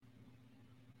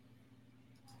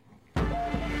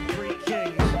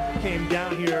came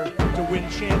down here to win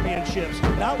championships.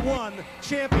 Not one,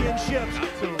 championships. Not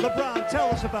two. LeBron, tell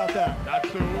us about that. Not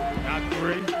 2, not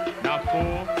 3, not 4,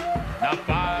 not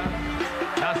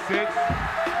 5, not 6,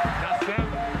 not 7.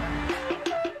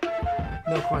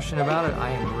 No question about it.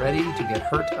 I am ready to get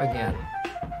hurt again.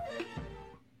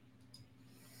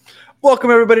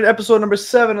 Welcome, everybody, to episode number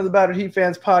 7 of the Battered Heat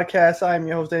Fans podcast. I am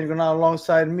your host, Daniel Granado.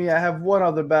 Alongside me, I have one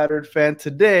other Battered fan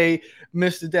today,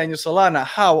 Mr. Daniel Solana.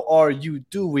 How are you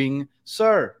doing,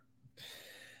 sir?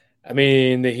 I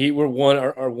mean, the Heat were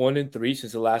 1-3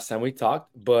 since the last time we talked,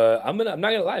 but I'm not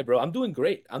gonna lie, bro. I'm doing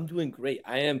great.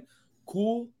 I am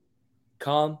cool,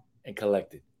 calm, and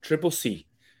collected. Triple C.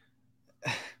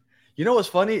 You know what's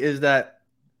funny is that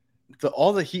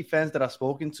all the Heat fans that I've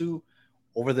spoken to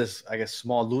over this, I guess,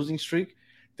 small losing streak,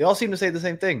 they all seem to say the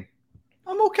same thing.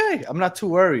 I'm okay. I'm not too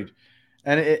worried.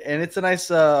 And it's a nice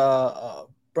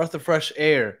breath of fresh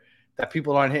air that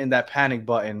people aren't hitting that panic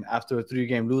button after a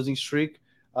 3-game losing streak.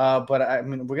 But, I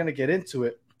mean, we're going to get into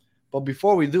it. But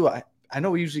before we do, I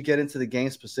know we usually get into the game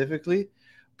specifically,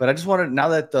 but I just wanted, now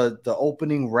that the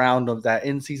opening round of that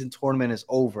in-season tournament is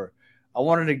over, I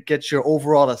wanted to get your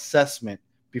overall assessment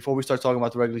before we start talking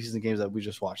about the regular season games that we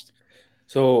just watched.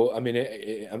 So, I mean,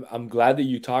 I'm glad that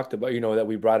you talked about, that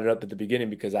we brought it up at the beginning,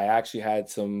 because I actually had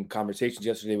some conversations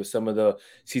yesterday with some of the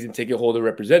season ticket holder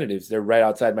representatives. They're right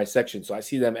outside my section. So I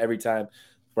see them every time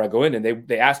before I go in, and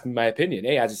they ask me my opinion.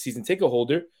 Hey, as a season ticket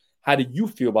holder, how do you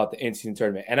feel about the in-season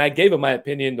tournament? And I gave them my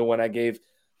opinion, the one I gave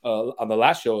on the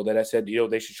last show, that I said,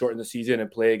 they should shorten the season and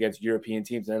play against European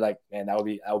teams. And they're like, man, that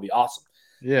would be awesome.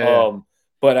 Yeah.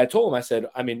 But I told them, I said,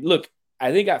 I mean, look,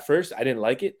 I think at first I didn't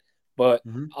like it. But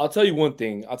I'll tell you one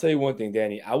thing,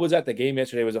 Danny. I was at the game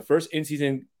yesterday. It was the first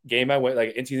in-season game I went,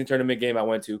 like in-season tournament game I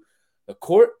went to. The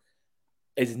court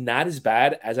is not as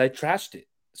bad as I trashed it.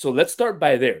 So let's start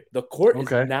by there. The court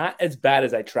is not as bad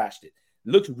as I trashed it.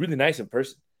 It looks really nice in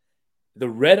person. The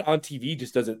red on TV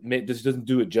just doesn't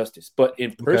do it justice. But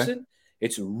in person,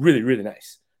 it's really, really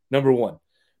nice. Number one.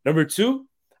 Number two,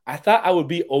 I thought I would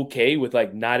be okay with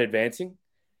like not advancing.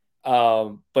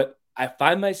 But I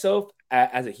find myself,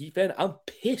 as a Heat fan, I'm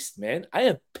pissed, man. I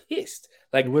am pissed.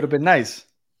 Like, it would have been nice.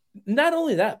 Not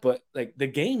only that, but like the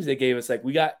games they gave us, like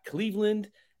we got Cleveland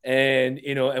and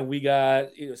we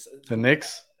got the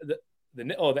Knicks. And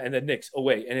the Knicks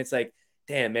away. And it's like,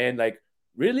 damn, man, like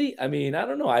really? I mean, I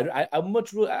don't know. I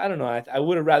don't know. I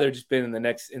would have rather just been in the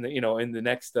next.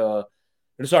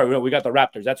 Sorry, we got the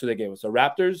Raptors. That's what they gave us. The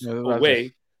Raptors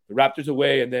away. The Raptors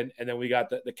away, and then we got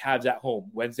the Cavs at home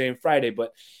Wednesday and Friday.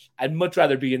 But I'd much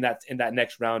rather be in that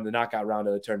next round, the knockout round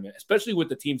of the tournament, especially with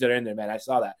the teams that are in there, man. I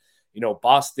saw that.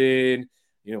 Boston,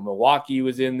 Milwaukee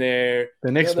was in there.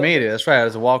 The Knicks made it. That's right.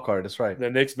 As a wild card. That's right. The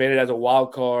Knicks made it as a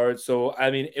wild card. So,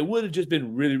 I mean, it would have just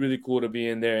been really, really cool to be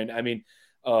in there. And, I mean,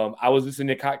 I was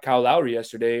listening to Kyle Lowry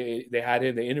yesterday. They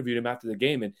interviewed him after the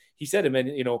game, and he said,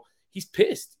 man, he's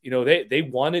pissed. They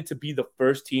wanted to be the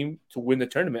first team to win the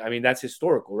tournament. I mean, that's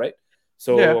historical, right?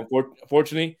 So,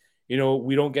 unfortunately,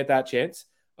 we don't get that chance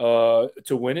to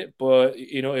win it. But,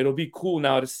 it'll be cool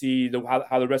now to see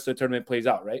how the rest of the tournament plays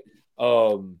out, right?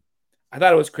 I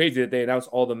thought it was crazy that they announced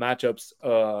all the matchups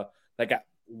like at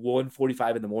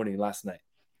 1:45 in the morning last night.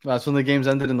 That's when the games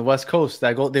ended in the West Coast.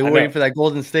 They were waiting for that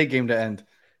Golden State game to end.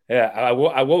 Yeah,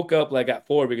 I woke up like at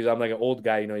 4 because I'm like an old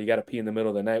guy. You got to pee in the middle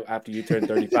of the night after you turn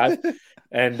 35.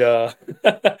 And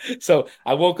so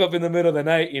I woke up in the middle of the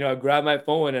night. I grabbed my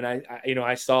phone and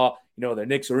I saw, the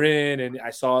Knicks were in, and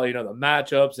I saw, the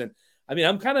matchups. And I mean,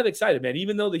 I'm kind of excited, man.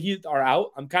 Even though the Heat are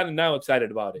out, I'm kind of now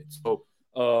excited about it. So,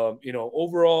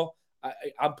 overall,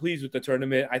 I'm pleased with the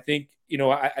tournament. I think,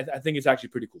 I think it's actually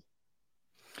pretty cool.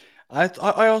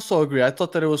 I also agree. I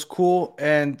thought that it was cool,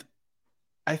 and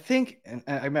I think, and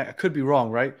I mean, I could be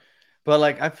wrong, right? But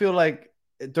like, I feel like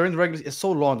during the regular, it's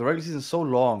so long. The regular season is so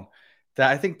long that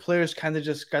I think players kind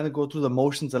of go through the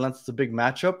motions unless it's a big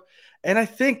matchup. And I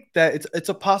think that it's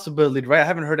a possibility, right? I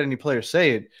haven't heard any players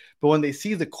say it, but when they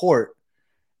see the court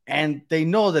and they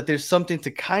know that there's something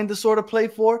to kind of sort of play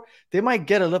for, they might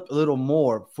get a little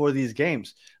more for these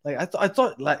games. Like I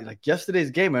thought, like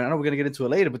yesterday's game, and I know we're gonna get into it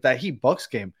later, but that Heat Bucks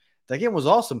game. That game was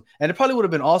awesome, and it probably would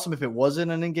have been awesome if it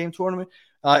wasn't an in-game tournament,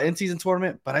 in-season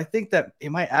tournament. But I think that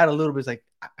it might add a little bit. It's like,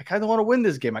 I kind of want to win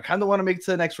this game. I kind of want to make it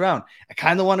to the next round. I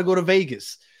kind of want to go to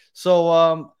Vegas.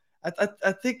 So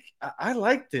I think I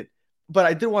liked it, but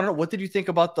I did want to know, what did you think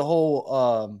about the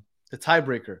whole the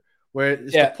tiebreaker, where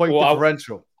it's the point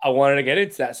differential? I wanted to get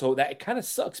into that. So that kind of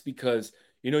sucks because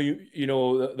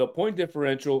the point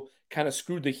differential kind of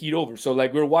screwed the Heat over. So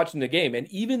like we were watching the game, and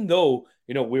even though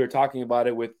we were talking about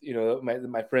it with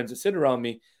my friends that sit around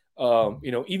me,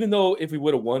 Even though if we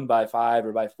would have won by 5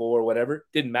 or by 4 or whatever,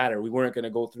 didn't matter. We weren't going to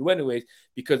go through anyways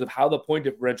because of how the point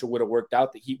differential would have worked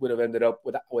out. The Heat would have ended up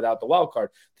without the wild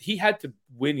card. The Heat had to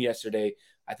win yesterday,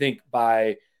 I think,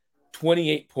 by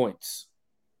 28 points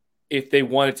if they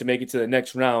wanted to make it to the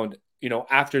next round.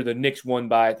 After the Knicks won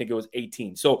by, I think it was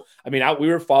 18. So, I mean, we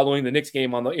were following the Knicks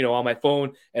game on on my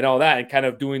phone and all that and kind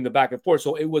of doing the back and forth.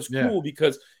 So it was cool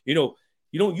because, you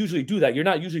don't usually do that. You're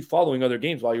not usually following other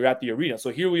games while you're at the arena.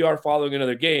 So here we are following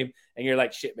another game and you're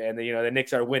like, shit, man, the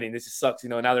Knicks are winning. This sucks.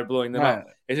 Now they're blowing them out.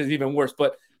 This is even worse.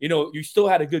 But, you still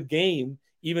had a good game,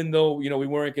 even though, we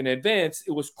weren't going to advance.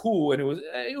 It was cool. And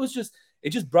it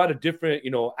just brought a different,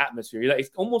 atmosphere.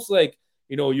 It's almost like,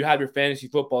 you have your fantasy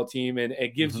football team and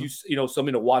it gives you,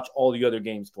 something to watch all the other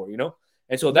games for,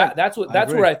 And so that's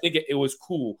where I think it was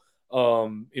cool. But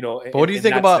what do you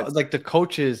think about like the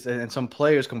coaches and some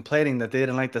players complaining that they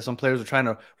didn't like that some players were trying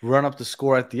to run up the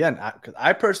score at the end? Because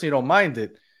I personally don't mind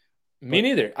it. Me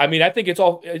neither. I mean, I think it's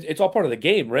all part of the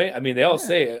game, right? I mean, they all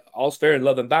say all's fair in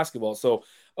love and basketball. So,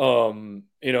 and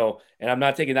I'm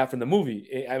not taking that from the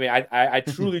movie. I mean, I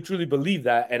truly, truly believe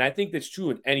that. And I think that's true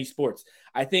in any sports.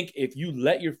 I think if you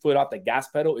let your foot off the gas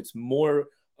pedal, it's more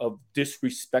of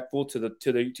disrespectful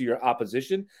to your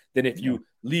opposition than if you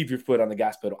leave your foot on the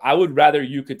gas pedal. I would rather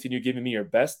you continue giving me your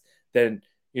best than,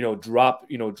 drop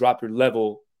your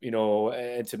level,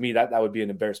 and to me that would be an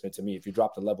embarrassment to me if you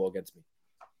drop the level against me.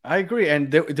 I agree.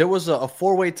 And there was a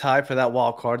 4-way tie for that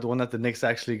wild card, the one that the Knicks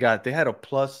actually got. They had a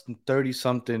plus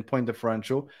 30-something point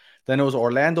differential. Then it was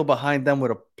Orlando behind them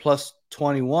with a plus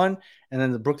 21, and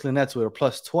then the Brooklyn Nets with a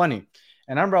plus 20.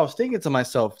 And I remember I was thinking to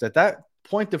myself that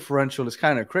point differential is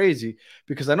kind of crazy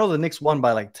because I know the Knicks won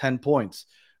by like 10 points,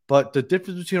 but the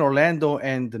difference between Orlando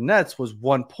and the Nets was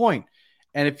 1 point.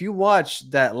 And if you watch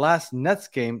that last Nets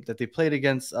game that they played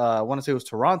against, I want to say it was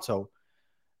Toronto,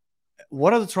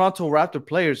 one of the Toronto Raptor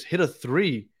players hit a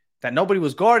 3 that nobody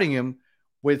was guarding him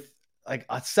with like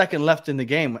a second left in the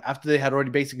game after they had already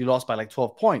basically lost by like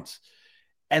 12 points.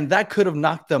 And that could have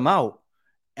knocked them out.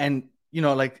 And,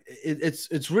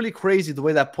 it's really crazy the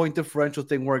way that point differential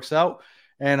thing works out.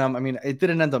 And, I mean, it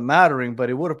didn't end up mattering, but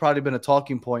it would have probably been a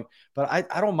talking point. But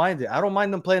I don't mind it. I don't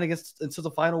mind them playing until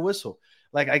the final whistle.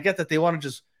 Like, I get that they want to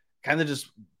just kind of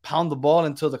just pound the ball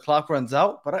until the clock runs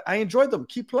out, but I enjoyed them.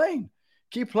 Keep playing.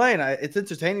 It's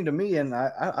entertaining to me, and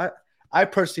I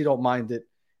personally don't mind it.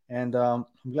 And I'm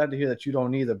glad to hear that you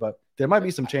don't either. But there might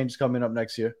be some changes coming up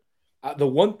next year. The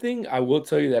one thing I will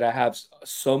tell you that I have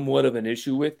somewhat of an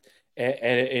issue with,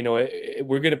 and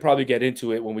we're going to probably get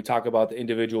into it when we talk about the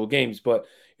individual games, but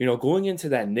going into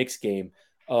that Knicks game,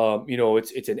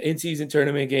 it's an in-season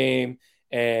tournament game,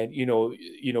 and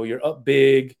you're up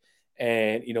big.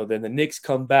 And then the Knicks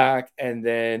come back, and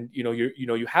then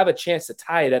you have a chance to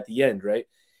tie it at the end, right?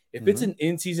 If it's an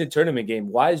in-season tournament game,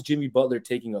 why is Jimmy Butler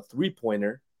taking a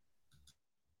 3-pointer?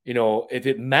 If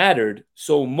it mattered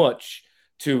so much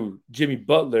to Jimmy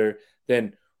Butler,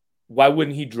 then why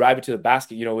wouldn't he drive it to the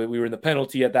basket? We were in the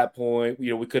penalty at that point.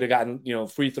 We could have gotten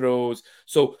free throws.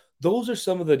 So those are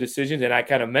some of the decisions, and I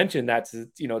kind of mentioned that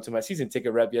to my season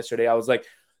ticket rep yesterday. I was like,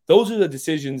 those are the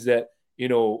decisions that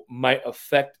might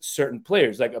affect certain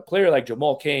players, like a player like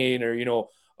Jamal Cain or,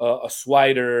 a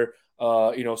Swider,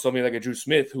 somebody like a Drew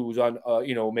Smith who's on,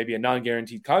 maybe a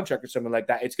non-guaranteed contract or something like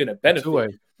that. It's going to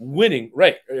benefit winning.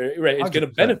 Right. It's going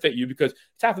to benefit you because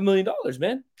it's $500,000,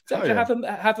 man. It's actually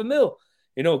half a mil,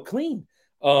 clean.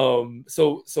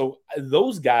 So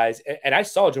those guys, and I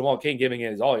saw Jamal Cain giving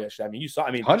it his all yesterday. I mean, you saw,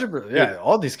 100%. Yeah.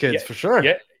 All these kids for sure.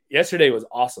 Yeah. Yesterday was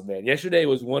awesome, man. Yesterday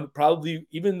was one probably,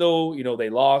 even though they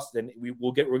lost, and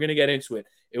we're going to get into it.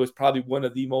 It was probably one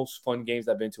of the most fun games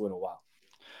I've been to in a while.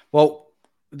 Well,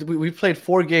 we played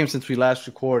 4 games since we last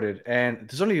recorded, and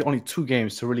there's only 2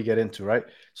 games to really get into, right?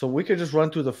 So we could just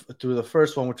run through the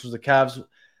first one, which was the Cavs.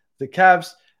 The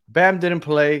Cavs, Bam didn't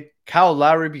play. Kyle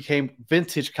Lowry became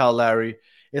vintage Kyle Lowry.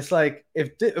 It's like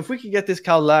if we could get this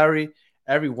Kyle Lowry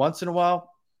every once in a while,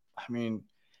 I mean.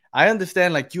 I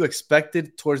understand, like, you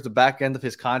expected towards the back end of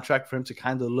his contract for him to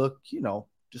kind of look,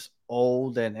 just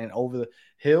old and over the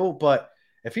hill. But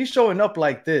if he's showing up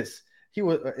like this, he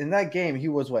was in that game. He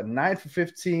was 9 for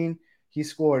 15. He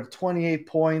scored 28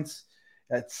 points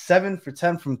at 7 for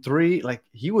 10 from 3. Like,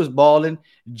 he was balling.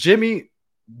 Jimmy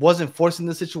wasn't forcing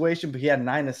the situation, but he had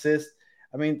 9 assists.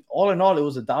 I mean, all in all, it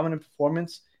was a dominant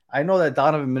performance. I know that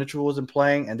Donovan Mitchell wasn't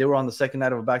playing, and they were on the second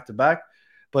night of a back-to-back.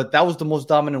 But that was the most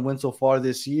dominant win so far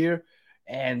this year.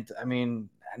 And, I mean,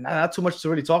 not too much to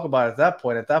really talk about at that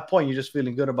point. At that point, you're just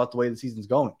feeling good about the way the season's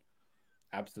going.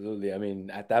 Absolutely. I mean,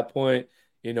 at that point,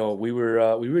 we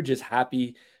were just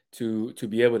happy to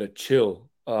be able to chill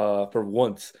for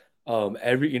once.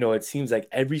 It seems like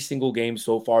every single game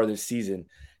so far this season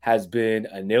has been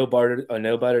a nail biter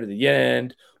to the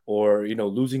end, or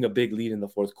losing a big lead in the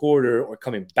fourth quarter, or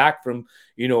coming back from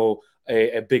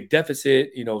a big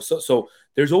deficit. So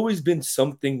there's always been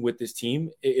something with this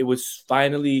team. It was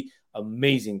finally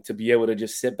amazing to be able to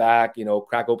just sit back,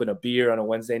 crack open a beer on a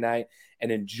Wednesday night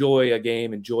and enjoy a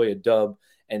game, enjoy a dub,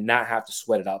 and not have to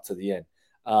sweat it out to the end.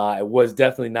 It was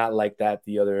definitely not like that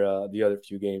the other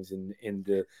few games in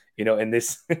the in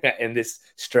this in this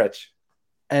stretch.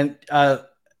 And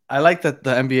I like that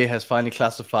the NBA has finally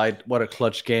classified what a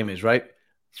clutch game is, right?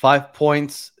 5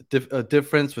 points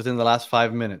difference within the last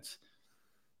 5 minutes.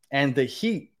 And the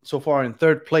Heat so far are in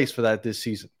third place for that this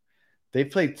season. They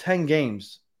played 10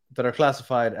 games that are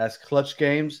classified as clutch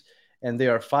games, and they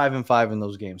are 5-5 in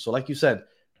those games. So like you said,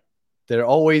 they're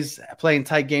always playing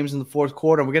tight games in the fourth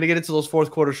quarter. We're going to get into those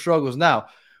fourth quarter struggles now.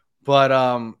 But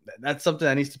that's something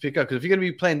that needs to pick up, because if you're going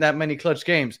to be playing that many clutch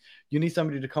games, you need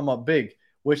somebody to come up big,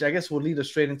 which I guess will lead us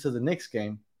straight into the Knicks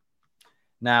game.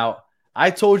 Now,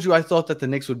 I told you I thought that the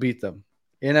Knicks would beat them.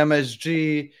 In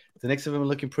MSG, the Knicks have been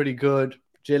looking pretty good.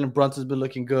 Jalen Brunson's been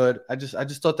looking good. I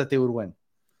just thought that they would win.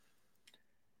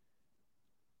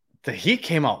 The Heat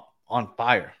came out on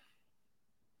fire.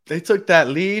 They took that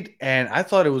lead, and I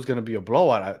thought it was going to be a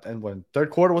blowout. And when third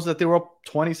quarter was that they were up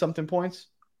 20-something points?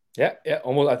 Yeah,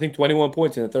 almost. I think 21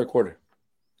 points in the third quarter.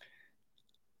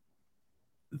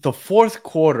 The fourth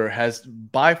quarter has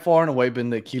by far and away been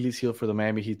the Achilles heel for the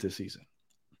Miami Heat this season.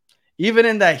 Even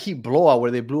in that Heat blowout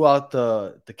where they blew out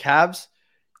the Cavs,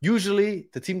 usually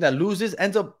the team that loses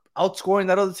ends up outscoring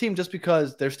that other team just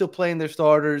because they're still playing their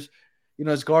starters.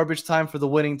 It's garbage time for the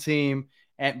winning team.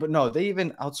 But no, they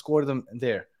even outscored them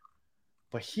there.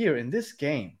 But here in this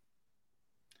game,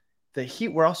 the Heat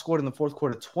were outscored in the fourth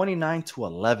quarter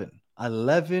 29-11.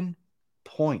 11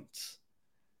 points.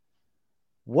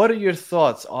 What are your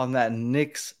thoughts on that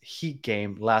Knicks Heat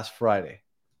game last Friday?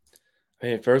 I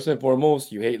mean, first and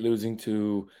foremost, you hate losing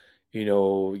to,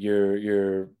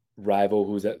 your rival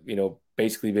who's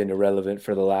basically been irrelevant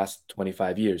for the last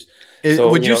 25 years.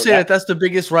 Would you say that that's the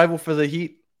biggest rival for the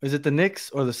Heat? Is it the Knicks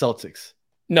or the Celtics?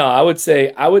 No, I would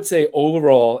say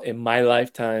overall in my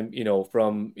lifetime,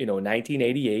 from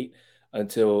 1988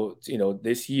 until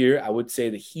this year, I would say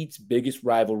the Heat's biggest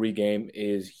rivalry game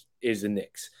is the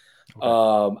Knicks.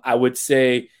 Okay. I would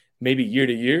say maybe year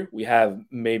to year we have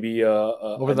maybe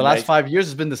over the last 5 years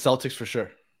it's been the Celtics for sure.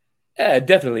 Yeah,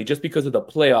 definitely, just because of the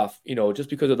playoff, just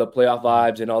because of the playoff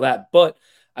vibes and all that. But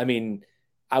I mean,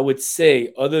 I would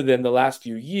say other than the last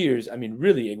few years, I mean,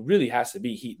 it really has to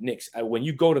be Heat Knicks. When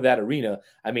you go to that arena,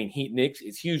 I mean, Heat Knicks,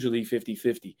 it's usually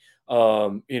 50-50.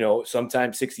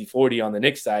 Sometimes 60-40 on the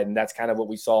Knicks side, and that's kind of what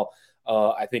we saw.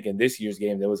 I think in this year's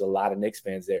game, there was a lot of Knicks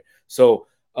fans there. So,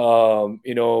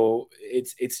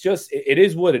 it's just it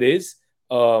is what it is.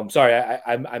 Sorry,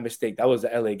 I mistake. That was the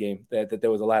LA game that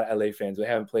there was a lot of LA fans. We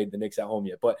haven't played the Knicks at home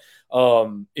yet, but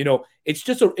it's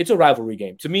just it's a rivalry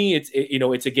game. To me,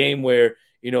 it's a game where,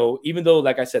 even though,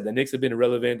 like I said, the Knicks have been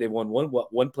irrelevant, they won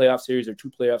one playoff series or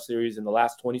two playoff series in the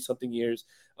last 20-something years.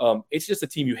 It's just a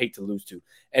team you hate to lose to.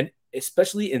 And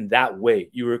especially in that way,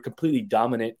 you were completely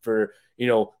dominant for,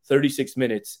 36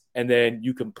 minutes. And then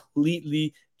you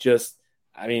completely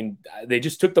they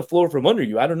just took the floor from under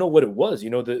you. I don't know what it was.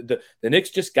 The Knicks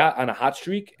just got on a hot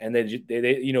streak, and they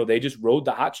just rode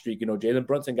the hot streak. Jalen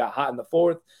Brunson got hot in the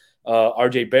fourth.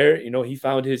 RJ Barrett, he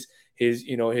found his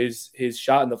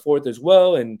shot in the fourth as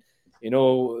well. And,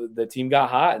 the team got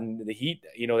hot, and the Heat,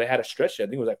 they had a stretch. I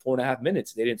think it was like 4.5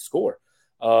 minutes. They didn't score.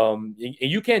 And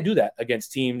you can't do that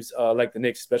against teams like the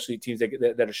Knicks, especially teams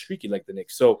that are streaky like the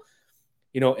Knicks. So,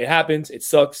 it happens. It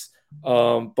sucks.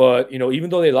 But even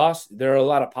though they lost, there are a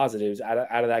lot of positives out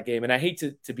of that game. And I hate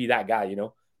to be that guy,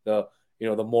 the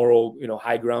moral,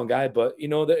 high ground guy. But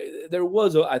there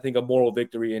was I think a moral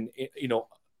victory in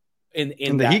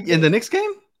the Knicks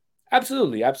game.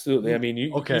 Absolutely. I mean,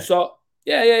 you saw,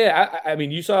 yeah. I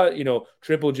mean, you saw,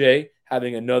 Triple J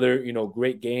having another,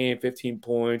 great game, 15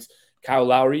 points. Kyle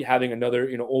Lowry having another,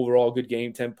 overall good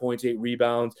game, 10 points, 8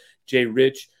 rebounds. Jay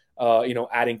Rich,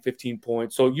 adding 15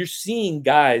 points. So you're seeing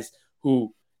guys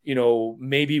who,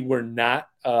 maybe were not,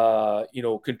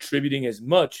 contributing as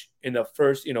much in the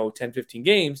first, 10, 15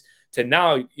 games to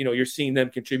now, you're seeing them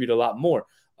contribute a lot more.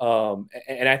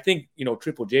 And I think,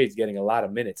 Triple J is getting a lot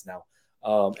of minutes now.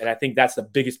 And I think that's the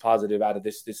biggest positive out of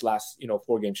this last,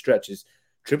 4-game stretch is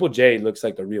Triple J looks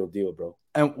like the real deal, bro.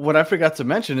 And what I forgot to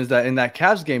mention is that in that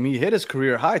Cavs game, he hit his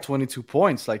career high, 22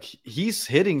 points. Like, he's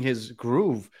hitting his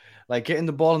groove, like getting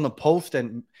the ball in the post,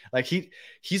 and like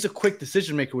he's a quick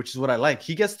decision maker, which is what I like.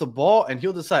 He gets the ball and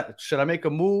he'll decide, should I make a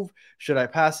move? Should I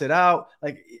pass it out?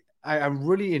 Like, I'm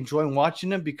really enjoying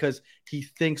watching him because he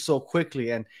thinks so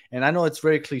quickly. And I know it's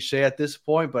very cliche at this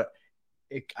point, but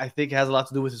I think it has a lot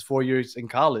to do with his 4 years in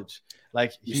college.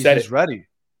 Like he's ready.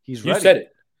 He's You ready. said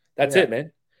it. That's Yeah. it,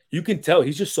 man. You can tell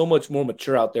he's just so much more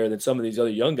mature out there than some of these other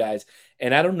young guys.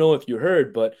 And I don't know if you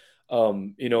heard, but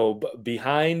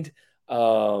behind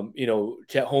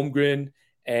Chet Holmgren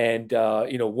and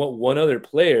one other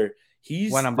player,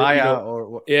 he's Wanambaya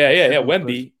or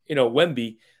Wemby,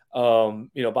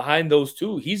 behind those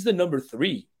two, he's the number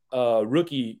 3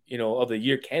 rookie, of the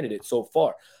year candidate so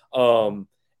far. And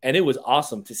it was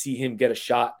awesome to see him get a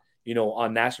shot,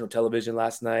 on national television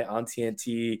last night on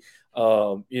TNT.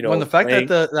 When the fact that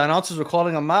the announcers were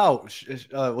calling him out,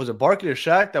 was it Barkley or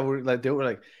Shaq that were like, they were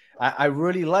like, I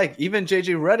really like, even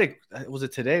JJ Redick, was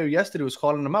it today or yesterday, was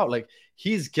calling him out. Like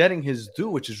he's getting his due,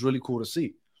 which is really cool to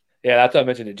see. Yeah, that's what I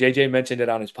mentioned it. JJ mentioned it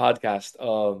on his podcast,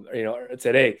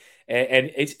 today,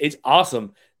 and it's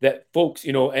awesome that folks,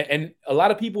 and a lot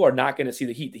of people are not going to see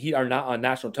the Heat. The Heat are not on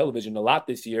national television a lot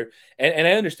this year, and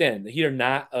I understand the Heat are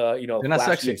not, they're not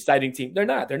flashy, sexy, exciting team. They're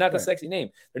not the sexy name.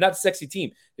 They're not the sexy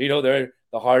team. They're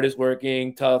the hardest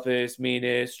working, toughest,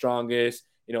 meanest, strongest,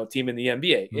 team in the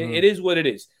NBA. Mm-hmm. It is what it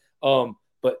is.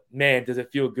 But man, does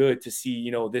it feel good to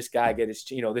see, this guy get his,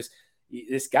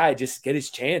 this guy just get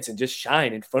his chance and just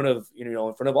shine in front of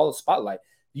all the spotlight.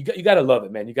 You got to love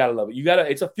it, man. You got to love it.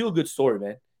 It's a feel good story,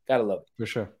 man. Got to love it. For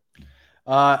sure.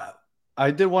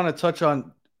 I did want to touch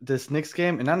on this Knicks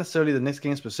game, and not necessarily the Knicks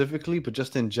game specifically, but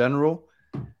just in general,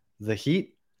 the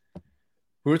Heat.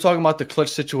 We were talking about the clutch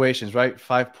situations, right?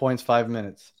 5 points, 5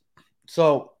 minutes.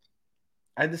 So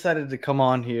I decided to come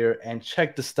on here and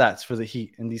check the stats for the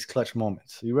Heat in these clutch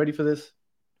moments. Are you ready for this?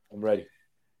 I'm ready.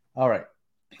 All right.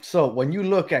 So when you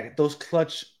look at those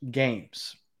clutch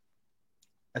games,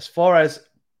 as far as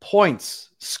points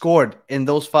scored in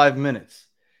those 5 minutes,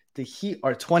 the Heat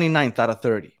are 29th out of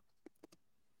 30.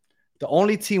 The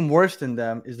only team worse than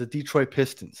them is the Detroit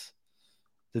Pistons.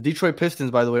 The Detroit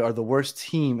Pistons, by the way, are the worst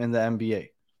team in the NBA.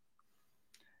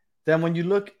 Then when you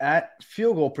look at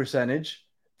field goal percentage,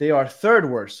 they are third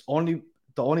worst. The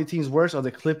only teams worse are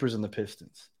the Clippers and the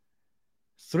Pistons.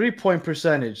 3-point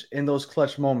percentage in those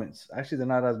clutch moments. Actually, they're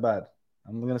not as bad.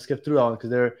 I'm going to skip through that one because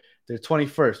they're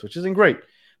 21st, which isn't great.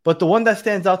 But the one that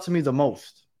stands out to me the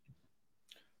most,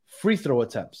 free throw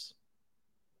attempts.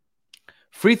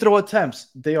 Free throw attempts,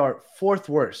 they are fourth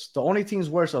worst. The only teams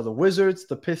worse are the Wizards,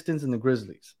 the Pistons, and the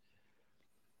Grizzlies.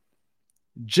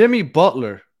 Jimmy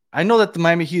Butler, I know that the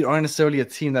Miami Heat aren't necessarily a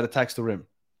team that attacks the rim,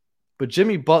 but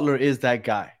Jimmy Butler is that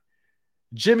guy.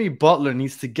 Jimmy Butler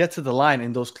needs to get to the line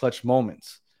in those clutch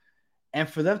moments. And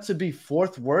for them to be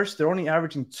fourth worst, they're only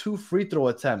averaging 2 free throw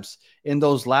attempts in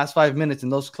those last 5 minutes in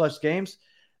those clutch games.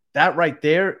 That right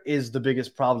there is the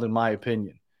biggest problem, in my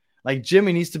opinion. Like,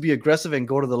 Jimmy needs to be aggressive and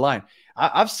go to the line.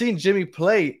 I've seen Jimmy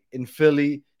play in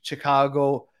Philly,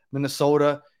 Chicago,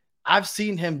 Minnesota. I've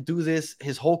seen him do this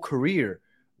his whole career.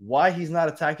 Why he's not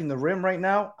attacking the rim right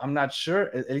now, I'm not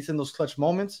sure, at least in those clutch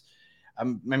moments.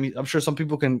 I'm sure some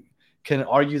people can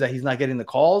argue that he's not getting the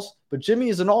calls, but Jimmy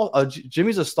is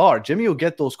Jimmy's a star. Jimmy will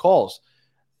get those calls.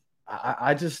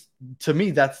 To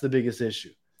me, that's the biggest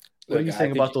issue. What do you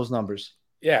think about those numbers?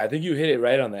 Yeah, I think you hit it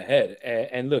right on the head.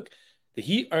 And look, the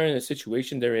Heat are in a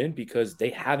situation they're in because they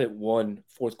haven't won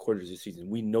fourth quarters this season.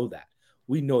 We know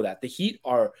that. The Heat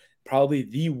are probably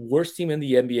the worst team in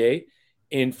the NBA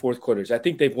in fourth quarters. I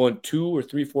think they've won 2 or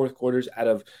 3 fourth quarters out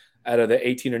of the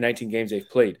 18 or 19 games they've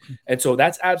played. And so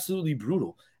that's absolutely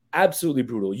brutal. Absolutely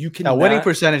brutal. You can winning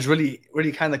percentage really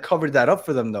kind of covered that up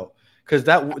for them, though, because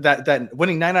that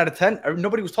winning 9 out of 10,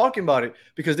 nobody was talking about it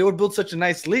because they would build such a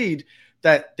nice lead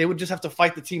that they would just have to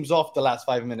fight the teams off the last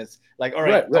 5 minutes. Like, all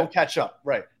right, don't catch up.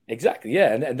 Right. Exactly.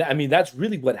 Yeah. And I mean, that's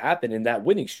really what happened in that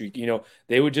winning streak.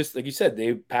 They would just, like you said,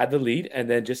 they pad the lead and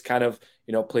then just kind of,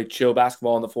 play chill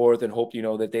basketball in the fourth and hope,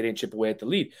 that they didn't chip away at the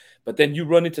lead. But then you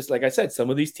run into, like I said, some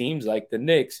of these teams like the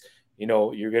Knicks,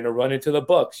 you're going to run into the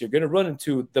Bucks. You're going to run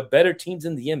into the better teams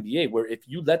in the NBA where if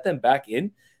you let them back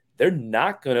in, they're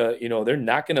not going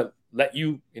to let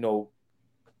you,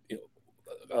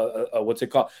 what's it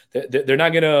called? They're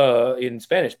not gonna, in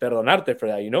Spanish, perdonarte for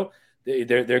that.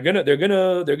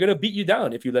 They're gonna beat you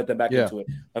down if you let them back into it.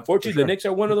 Unfortunately, the Knicks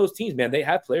are one of those teams, man. They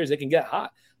have players that can get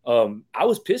hot. I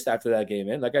was pissed after that game,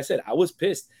 man. Like I said, I was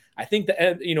pissed. I think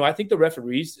the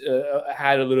referees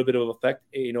had a little bit of effect,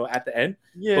 at the end.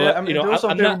 Yeah, but, there were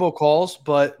some favorable calls,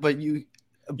 but you.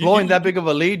 Blowing that big of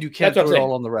a lead, you can't throw it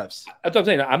all on the refs. That's what I'm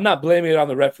saying. I'm not blaming it on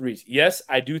the referees. Yes,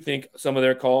 I do think some of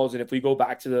their calls, and if we go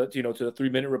back to the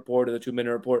 3-minute report or the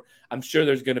 2-minute report, I'm sure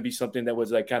there's going to be something that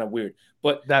was like kind of weird.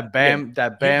 But that Bam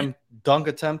dunk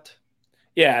attempt.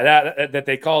 Yeah, that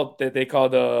they called what's it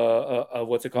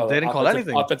Well, called? they didn't call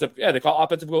anything, Offensive. Yeah, they call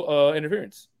offensive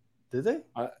interference. did they?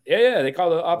 Yeah, they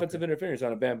call it offensive Okay. interference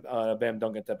on a Bam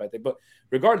Duncan type, I think. But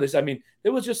regardless, I mean,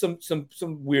 there was just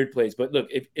some weird plays. But look,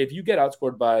 if you get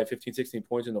outscored by 15, 16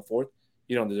 points in the fourth,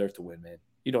 you don't deserve to win, man.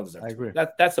 You don't deserve I to win. agree.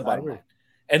 That's the I bottom agree. line.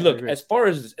 And I look, agree. as far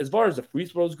as the free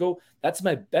throws go, that's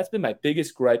been my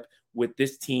biggest gripe with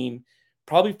this team,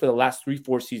 probably for the last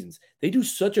 3-4 seasons. They do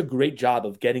such a great job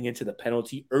of getting into the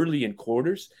penalty early in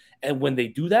quarters, and when they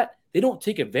do that, they don't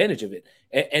take advantage of it.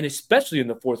 And especially in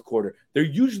the fourth quarter, they're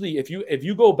usually, if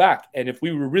you go back, and if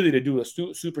we were really to do a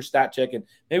super stat check, and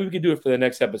maybe we could do it for the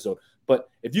next episode, but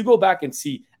if you go back and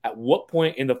see at what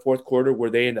point in the fourth quarter were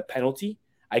they in the penalty,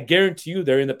 I guarantee you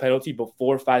they're in the penalty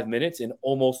before 5 minutes in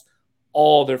almost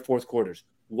all their fourth quarters.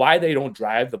 Why they don't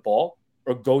drive the ball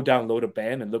or go down low to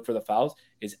Bam and look for the fouls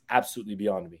is absolutely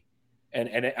beyond me.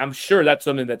 And I'm sure that's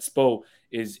something that Spo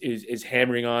is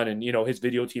hammering on, and his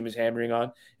video team is hammering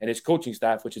on, and his coaching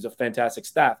staff, which is a fantastic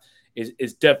staff,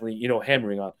 is definitely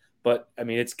hammering on. But I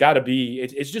mean, it's got to be.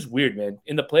 It's just weird, man.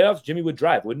 In the playoffs, Jimmy would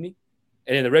drive, wouldn't he?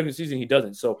 And in the regular season, he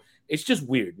doesn't. So it's just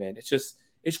weird, man.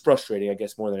 It's frustrating, I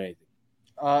guess, more than anything.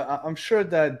 I'm sure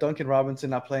that Duncan Robinson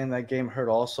not playing that game hurt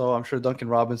also. I'm sure Duncan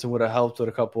Robinson would have helped with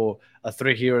a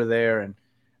three here or there and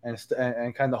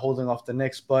kind of holding off the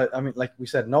Knicks. But I mean, like we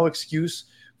said, no excuse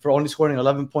for only scoring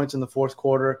 11 points in the fourth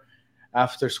quarter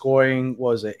after scoring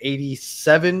was it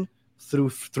 87 through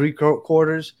three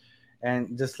quarters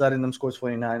and just letting them score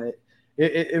 29.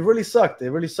 It really sucked.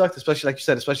 It really sucked, especially like you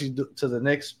said, especially to the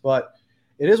Knicks. But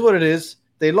it is what it is.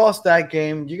 They lost that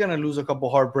game. You're gonna lose a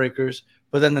couple heartbreakers.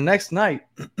 But then the next night,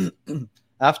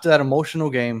 after that emotional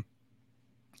game,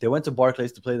 they went to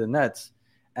Barclays to play the Nets,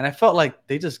 and I felt like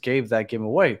they just gave that game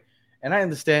away. And I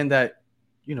understand that,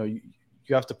 you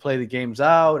have to play the games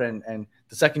out, and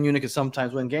the second unit can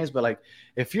sometimes win games. But like,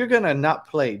 if you're gonna not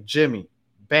play Jimmy,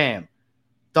 Bam,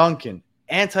 Duncan,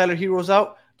 and Tyler Heroes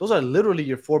out, those are literally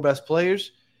your four best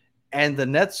players. And the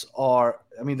Nets are,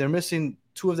 I mean, they're missing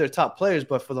two of their top players,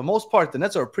 but for the most part, the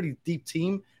Nets are a pretty deep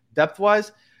team depth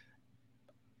wise.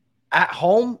 At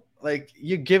home, like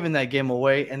you're giving that game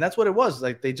away, and that's what it was.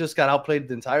 Like they just got outplayed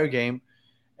the entire game,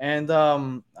 and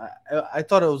I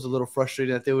thought it was a little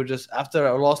frustrating that they would just after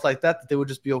a loss like that they would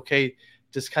just be okay,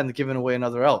 just kind of giving away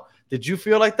another L. Did you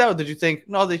feel like that, or did you think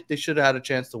no, they should have had a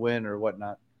chance to win or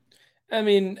whatnot? I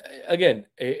mean, again,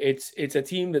 it's a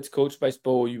team that's coached by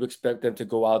Spo. You expect them to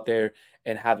go out there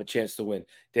and have a chance to win.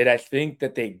 Did I think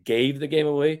that they gave the game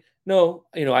away? No.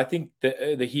 I think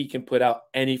the Heat can put out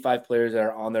any five players that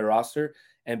are on their roster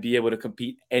and be able to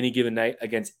compete any given night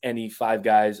against any five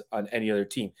guys on any other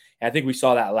team. And I think we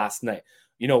saw that last night.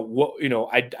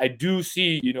 I do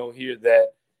see, here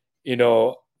that,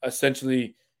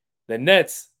 essentially the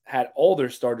Nets had all their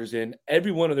starters in.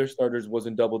 Every one of their starters was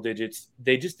in double digits.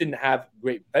 They just didn't have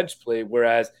great bench play.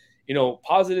 Whereas,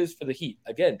 positives for the Heat,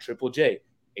 again, Triple J,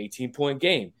 18-point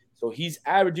game. So he's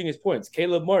averaging his points.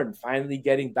 Caleb Martin finally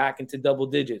getting back into double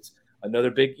digits. Another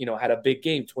big, had a big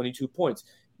game, 22 points.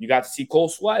 You got to see Cole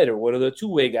Swider, one of the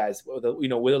two-way guys, with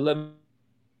 11.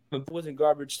 If it wasn't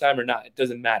garbage time or not, it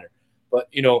doesn't matter. But,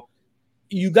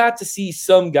 you got to see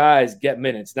some guys get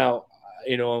minutes. Now,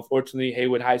 unfortunately,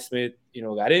 Haywood Highsmith,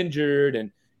 got injured,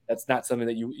 and that's not something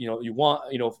that you want,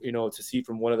 to see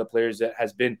from one of the players that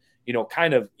has been,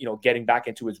 kind of, getting back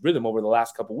into his rhythm over the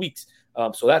last couple of weeks.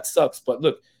 So that sucks. But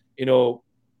look,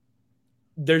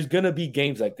 there's gonna be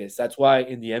games like this. That's why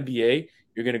in the NBA,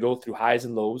 you're gonna go through highs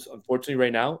and lows. Unfortunately,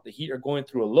 right now, the Heat are going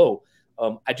through a low.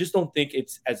 I just don't think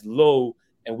it's as low,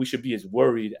 and we should be as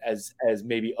worried as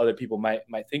maybe other people might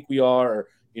think we are.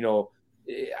 Or,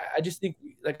 I just think,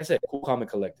 like I said, cool, calm, and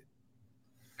collected.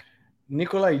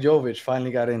 Nikola Jovic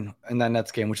finally got in that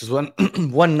Nets game, which is one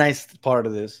one nice part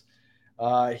of this.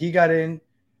 He got in.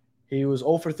 He was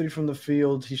 0 for 3 from the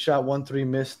field. He shot 1-3,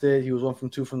 missed it. He was 1 from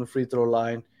 2 from the free throw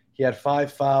line. He had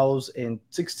 5 fouls in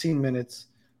 16 minutes.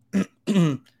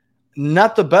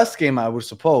 Not the best game, I would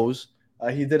suppose.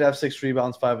 He did have 6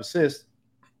 rebounds, 5 assists.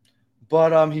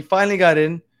 But he finally got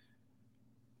in.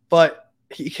 But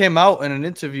he came out in an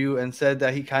interview and said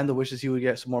that he kind of wishes he would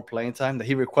get some more playing time, that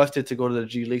he requested to go to the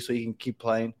G League so he can keep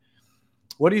playing.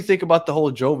 What do you think about the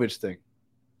whole Jovic thing?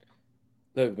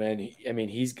 Look, man,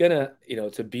 he's gonna,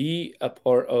 to be a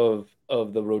part of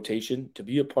the rotation, to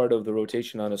be a part of the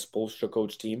rotation on a Spoelstra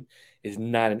coach team is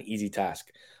not an easy task.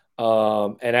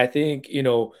 And I think,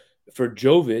 for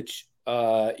Jovic,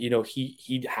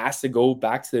 he has to go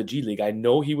back to the G League. I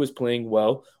know he was playing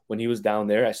well when he was down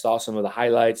there. I saw some of the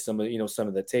highlights, some of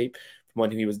the tape from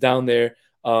when he was down there.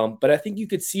 But I think you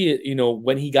could see it,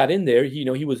 when he got in there,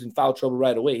 he was in foul trouble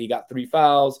right away. He got 3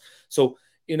 fouls. So,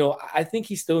 I think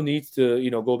he still needs to,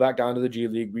 go back down to the G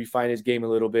League, refine his game a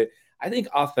little bit. I think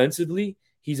offensively,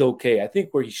 he's okay. I think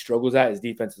where he struggles at is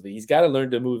defensively. He's got to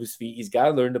learn to move his feet. He's got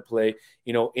to learn to play,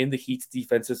 in the Heat's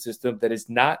defensive system that is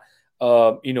not,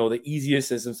 the easiest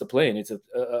systems to play in. It's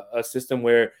a system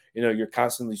where, you're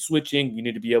constantly switching. You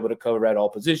need to be able to cover at all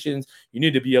positions. You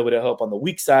need to be able to help on the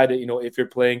weak side, if you're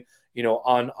playing,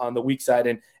 on the weak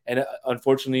side. And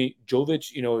unfortunately,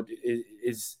 Jovic,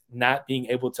 is not being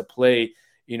able to play,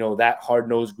 that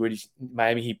hard-nosed, gritty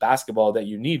Miami Heat basketball that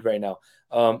you need right now.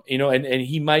 And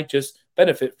he might just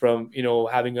benefit from,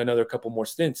 having another couple more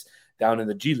stints down in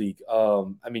the G League.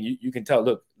 I mean, you can tell,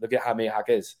 look at Jaime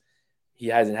Jaquez. He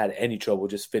hasn't had any trouble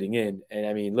just fitting in. And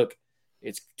I mean, look,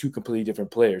 it's two completely different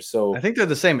players. So I think they're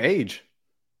the same age.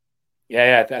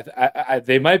 Yeah,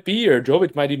 they might be, or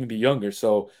Jovic might even be younger.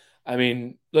 So, I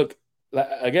mean, look,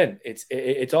 again,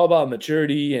 it's all about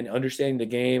maturity and understanding the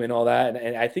game and all that.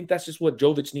 And I think that's just what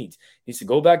Jovic needs. He needs to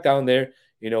go back down there,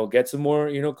 get some more,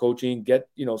 coaching, get,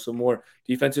 some more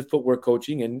defensive footwork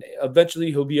coaching, and eventually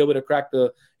he'll be able to crack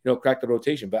the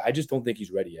rotation. But I just don't think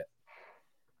he's ready yet.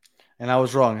 And I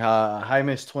was wrong.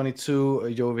 Jaime is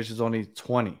 22. Jovic is only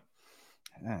 20.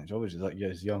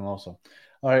 Jovic is young also.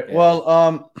 All right. Yeah.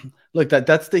 Well, look,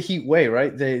 that's the Heat way,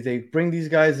 right? They bring these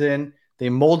guys in, they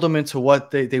mold them into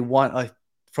what they want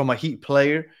from a Heat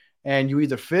player, and you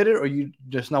either fit it or you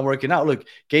just not working out. Look,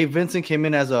 Gabe Vincent came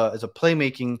in as a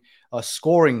playmaking,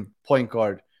 scoring point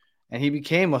guard, and he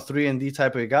became a 3-and-D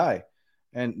type of guy.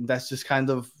 And that's just kind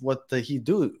of what the Heat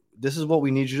do. This is what we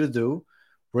need you to do.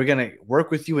 We're going to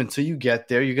work with you until you get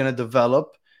there. You're going to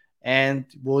develop, and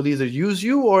we'll either use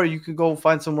you or you can go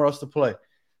find somewhere else to play.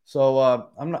 So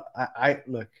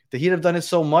look, the Heat have done it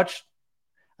so much.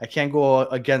 I can't go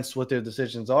against what their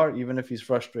decisions are, even if he's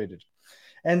frustrated.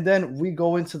 And then we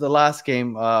go into the last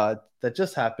game that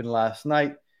just happened last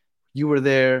night. You were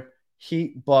there.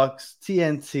 Heat, Bucks,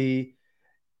 TNT,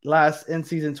 last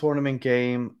in-season tournament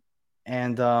game.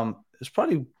 And it's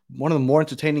probably one of the more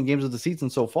entertaining games of the season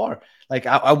so far. Like,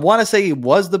 I want to say it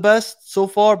was the best so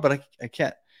far, but I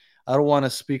can't. I don't want to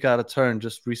speak out of turn,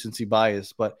 just recency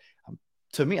bias. But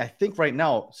to me, I think right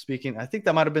now, speaking, I think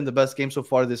that might have been the best game so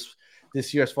far this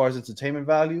year as far as entertainment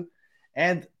value.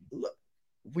 And look,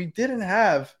 we didn't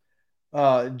have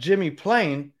Jimmy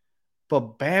playing,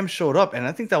 but Bam showed up. And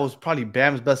I think that was probably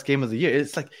Bam's best game of the year.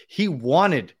 It's like he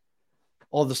wanted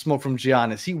all the smoke from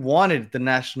Giannis. He wanted the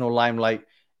national limelight.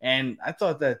 And I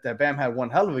thought that Bam had one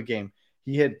hell of a game.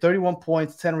 He had 31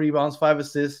 points, 10 rebounds, 5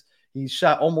 assists. He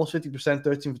shot almost 50%,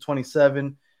 13 for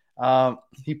 27.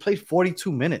 He played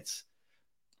 42 minutes.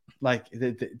 Like,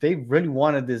 they really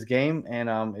wanted this game,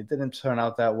 and it didn't turn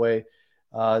out that way.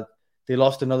 They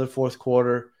lost another fourth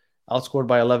quarter, outscored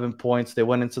by 11 points. They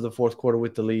went into the fourth quarter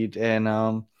with the lead,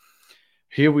 and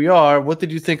here we are. What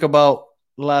did you think about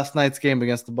last night's game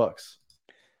against the Bucks?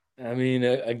 I mean,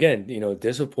 again,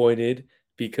 disappointed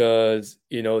because,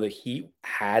 the Heat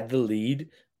had the lead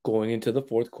going into the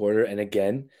fourth quarter. And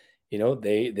again,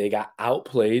 they got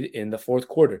outplayed in the fourth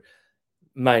quarter.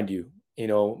 Mind you,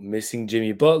 missing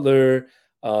Jimmy Butler,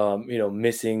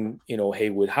 missing,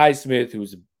 Haywood Highsmith,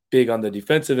 who's big on the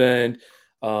defensive end,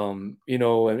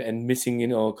 and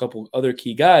missing, a couple other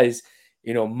key guys,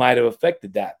 might have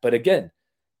affected that. But again,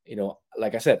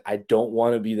 like I said, I don't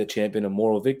want to be the champion of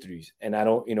moral victories. And I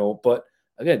don't, but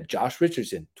again, Josh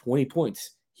Richardson, 20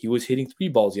 points. He was hitting 3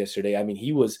 balls yesterday. I mean,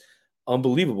 he was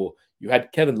unbelievable. You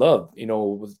had Kevin Love,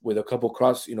 with a couple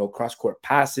cross-court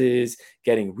passes,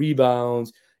 getting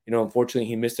rebounds. Unfortunately,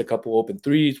 he missed a couple open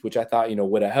threes, which I thought,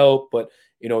 would have helped. But,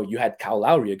 you had Kyle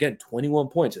Lowry, again, 21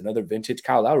 points, another vintage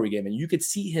Kyle Lowry game. And you could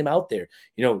see him out there,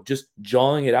 just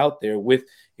jawing it out there with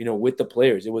the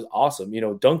players. It was awesome.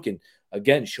 Duncan,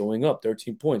 again, showing up,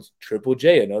 13 points. Triple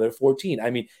J, another 14.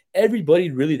 I mean, everybody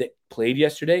really that played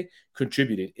yesterday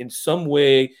contributed in some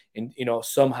way, and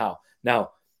somehow.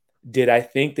 Now, did I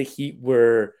think the Heat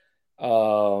were,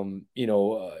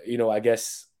 I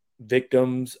guess,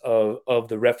 victims of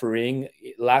the refereeing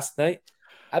last night?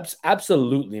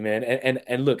 Absolutely, man.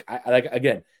 And look, I like,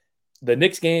 again, the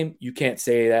Knicks game, you can't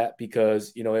say that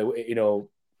because they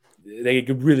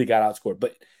really got outscored.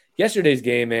 But yesterday's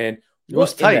game, man, it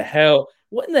was tight.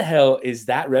 What in the hell is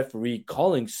that referee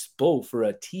calling Spo for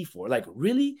a T4? Like,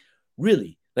 really?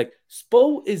 Like,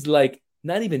 Spo is like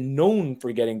not even known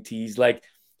for getting T's. Like,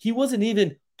 he wasn't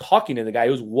even talking to the guy.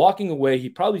 He was walking away. He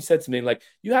probably said something like,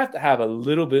 you have to have a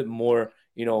little bit more,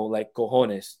 like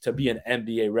cojones to be an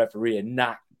NBA referee and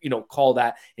not, call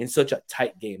that in such a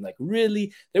tight game. Like,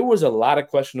 really, there was a lot of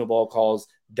questionable calls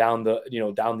down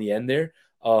the end there.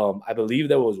 I believe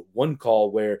there was one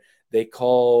call where they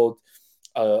called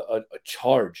a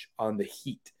charge on the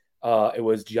Heat. It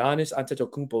was Giannis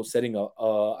Antetokounmpo setting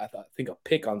I think a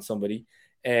pick on somebody,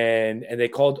 and they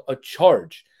called a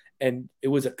charge, and it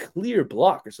was a clear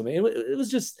block or something. It was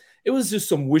just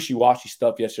some wishy-washy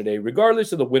stuff yesterday.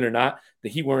 Regardless of the win or not, the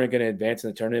Heat weren't going to advance in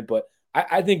the tournament, but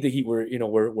I think the Heat were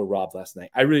robbed last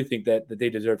night. I really think that they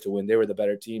deserved to win. They were the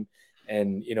better team,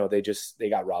 and they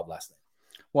got robbed last night.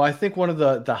 Well, I think one of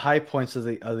the high points of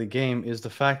the game is the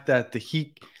fact that the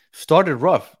Heat started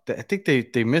rough. I think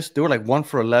they missed. They were like 1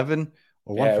 for 11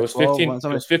 or 1 for 12. 15.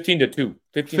 It was 15-2.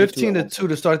 15-2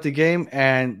 to start the game,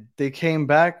 and they came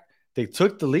back. They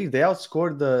took the lead. They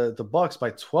outscored the Bucks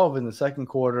by 12 in the second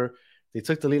quarter. They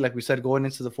took the lead, like we said, going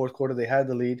into the fourth quarter. They had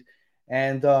the lead,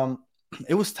 and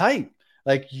it was tight.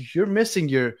 Like, you're missing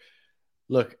your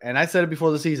look. And I said it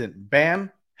before the season.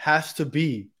 Bam has to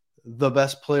be the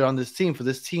best player on this team for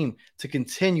this team to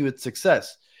continue its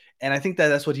success. And I think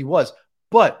that's what he was.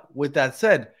 But with that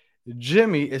said,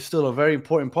 Jimmy is still a very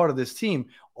important part of this team,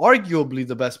 arguably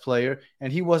the best player,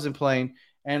 and he wasn't playing.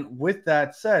 And with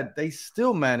that said, they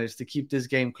still managed to keep this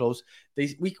game close.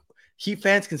 Heat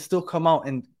fans can still come out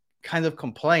and kind of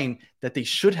complain that they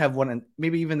should have won, and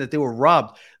maybe even that they were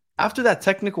robbed. After that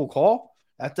technical call,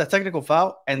 after that technical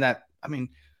foul, and that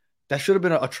should have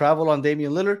been a travel on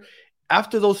Damian Lillard.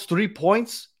 After those 3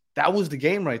 points, that was the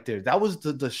game right there. That was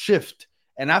the shift.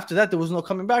 And after that, there was no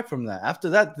coming back from that.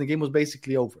 After that, the game was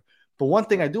basically over. But one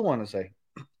thing I do want to say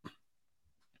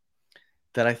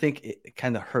that I think it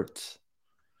kind of hurts.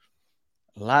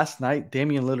 Last night,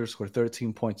 Damian Lillard scored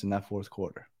 13 points in that fourth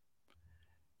quarter.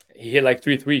 He hit like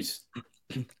 3 threes.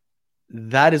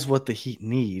 That is what the Heat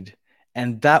need.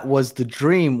 And that was the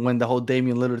dream when the whole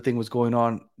Damian Lillard thing was going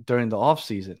on during the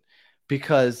offseason,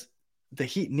 because the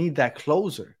Heat need that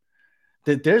closer.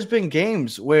 There's been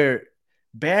games where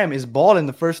Bam is balling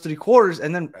the first 3 quarters,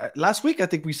 and then last week I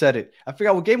think we said it. I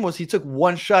forgot what game it was. He took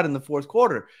 1 shot in the fourth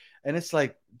quarter, and it's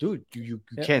like, dude, you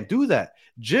can't do that.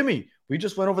 Jimmy, we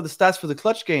just went over the stats for the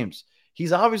clutch games.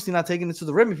 He's obviously not taking it to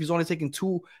the rim if he's only taking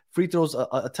 2 free throws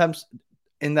attempts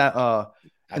in that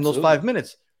in those 5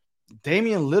 minutes.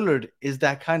 Damian Lillard is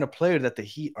that kind of player that the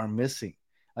Heat are missing.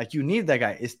 Like, you need that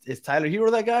guy. Is Tyler Hero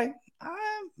that guy?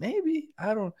 Maybe.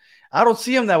 I don't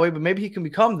see him that way, but maybe he can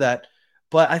become that.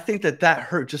 But I think that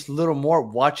hurt just a little more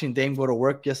watching Dame go to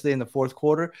work yesterday in the fourth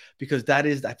quarter, because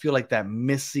I feel like that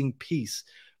missing piece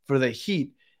for the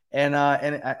Heat. And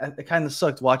it kind of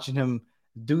sucked watching him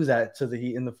do that to the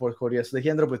Heat in the fourth quarter yesterday. He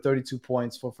ended up with 32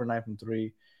 points, 4 for 9 from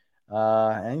 3.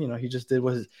 And he just did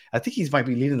I think he might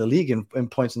be leading the league in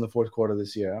points in the fourth quarter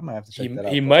this year. I might have to check that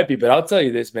out. He might be, but I'll tell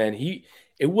you this, man.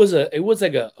 It was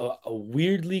like a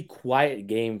weirdly quiet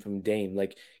game from Dame.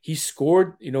 Like, he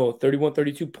scored 31,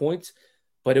 32 points,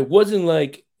 but it wasn't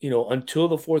like until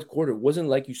the fourth quarter, it wasn't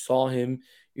like you saw him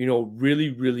really,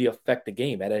 really affect the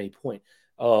game at any point.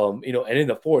 And in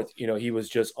the fourth, he was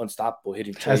just unstoppable,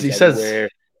 hitting threes as he everywhere.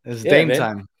 Says, it's Dame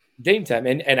time. Dame time.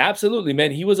 And absolutely,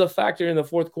 man, he was a factor in the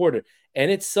fourth quarter.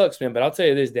 And it sucks, man. But I'll tell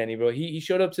you this, Danny, bro. He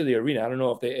showed up to the arena. I don't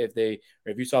know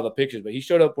if you saw the pictures, but he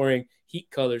showed up wearing Heat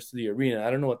colors to the arena. I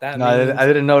don't know what that means. I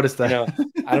didn't notice that.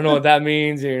 I don't know what that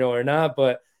means, or not,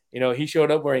 but he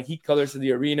showed up wearing Heat colors to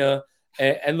the arena.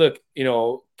 And look,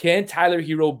 can Tyler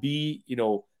Hero be,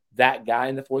 that guy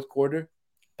in the fourth quarter?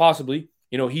 Possibly.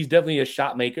 He's definitely a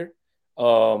shot maker.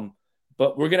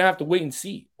 But we're gonna have to wait and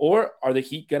see. Or are the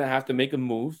Heat gonna have to make a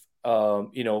move?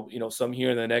 Some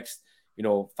here in the next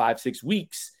 5-6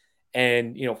 weeks,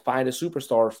 and find a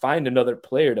superstar, find another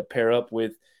player to pair up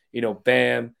with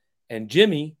Bam and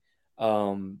Jimmy,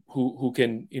 who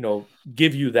can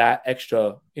give you that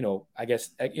extra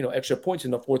extra points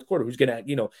in the fourth quarter. Who's gonna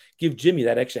give Jimmy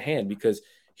that extra hand, because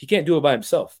he can't do it by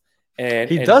himself. And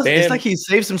he does. Bam, it's like he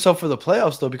saves himself for the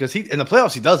playoffs though, because in the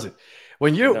playoffs he does it.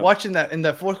 When you're watching that in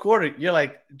that fourth quarter, you're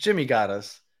like, Jimmy got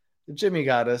us.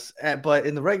 But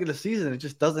in the regular season, it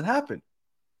just doesn't happen.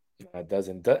 It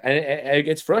doesn't. And it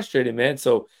gets frustrating, man.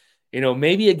 So,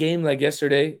 maybe a game like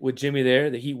yesterday with Jimmy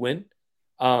there, the Heat win.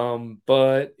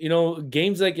 But,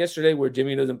 games like yesterday where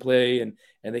Jimmy doesn't play and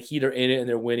the Heat are in it and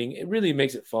they're winning, it really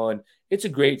makes it fun. It's a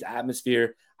great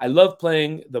atmosphere. I love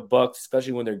playing the Bucks,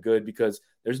 especially when they're good, because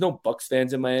there's no Bucks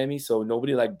fans in Miami. So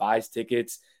nobody buys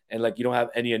tickets, and you don't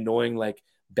have any annoying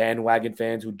bandwagon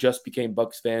fans who just became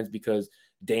Bucks fans because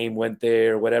Dame went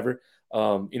there or whatever. That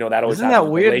always Isn't that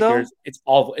weird though? It's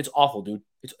awful. It's awful, dude.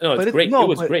 It's great. It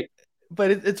was great. But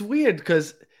it's weird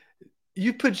because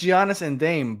you put Giannis and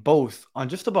Dame both on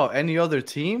just about any other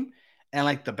team,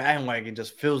 and the bandwagon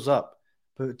just fills up.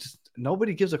 But just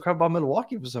nobody gives a crap about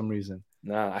Milwaukee for some reason.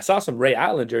 Nah, I saw some Ray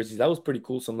Allen jerseys. That was pretty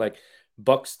cool. Some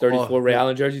Bucks 34 Ray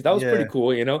Allen jerseys. That was pretty yeah.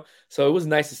 cool, you know. So it was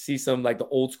nice to see some like the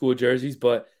old school jerseys.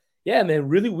 But yeah, man,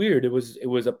 really weird. It was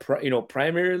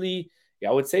primarily, yeah,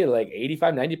 I would say like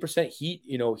 85-90% Heat,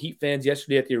 Heat fans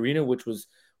yesterday at the arena, which was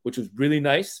really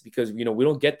nice because we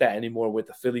don't get that anymore with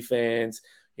the Philly fans,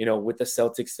 with the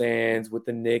Celtics fans, with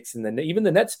the Knicks, and then even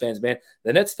the Nets fans, man.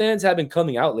 The Nets fans have been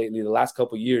coming out lately the last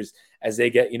couple of years as they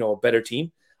get a better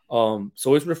team.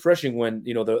 So it's refreshing when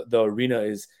the arena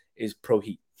is pro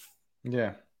Heat.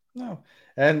 Yeah. No.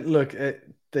 And look,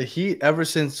 the Heat ever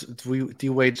since D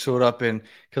Wade showed up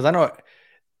because I know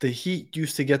the Heat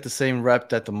used to get the same rep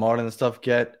that the Marlins and stuff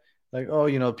get. Like,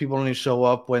 oh, people only show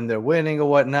up when they're winning or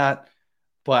whatnot.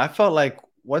 But I felt like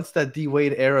once that D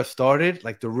Wade era started,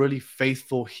 like the really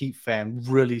faithful Heat fan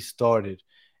really started.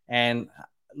 And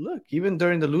look, even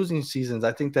during the losing seasons,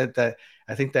 I think that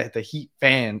the Heat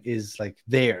fan is like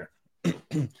there.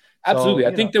 Absolutely. So,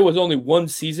 I think there was only one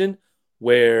season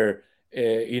where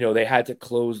they had to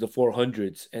close the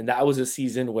 400s, and that was a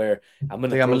season where I'm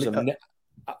going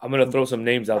to throw some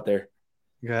names out there.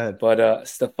 Go ahead. But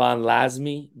Stefan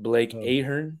Lasmy, Blake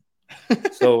Ahern.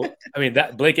 So, I mean,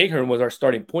 that Blake Ahern was our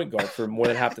starting point guard for more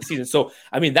than half the season. So,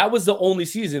 I mean, that was the only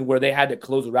season where they had to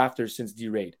close the rafters since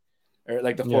D-Wade, or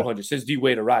like the 400, since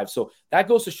D-Wade arrived. So that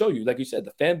goes to show you, like you said,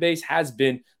 the fan base has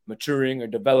been maturing or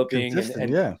developing.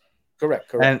 Yeah.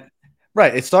 Correct. And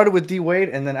right, it started with D-Wade,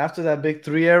 and then after that Big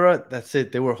Three era, that's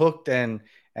it. They were hooked, and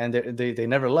they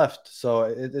never left. So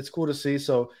it's cool to see.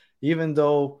 So even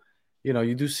though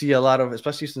you do see a lot of,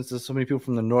 especially since there's so many people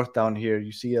from the north down here,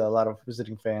 you see a lot of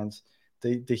visiting fans.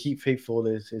 The Heat faithful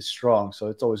is strong, so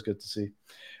it's always good to see.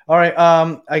 All right,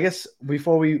 I guess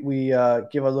before we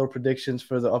give our little predictions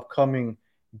for the upcoming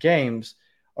games,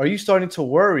 are you starting to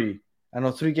worry? I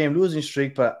know 3-game losing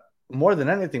streak, but more than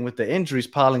anything, with the injuries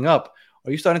piling up,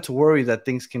 are you starting to worry that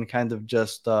things can kind of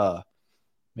just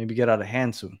maybe get out of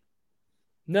hand soon?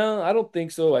 No, I don't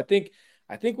think so. I think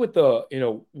with the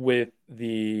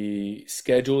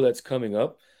schedule that's coming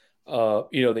up,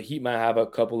 the Heat might have a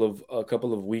couple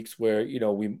of weeks where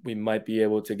we might be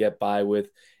able to get by with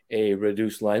a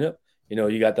reduced lineup.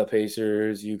 You got the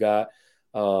Pacers, you got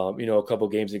a couple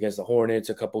games against the Hornets,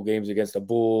 a couple games against the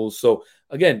Bulls. So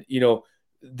again,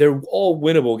 they're all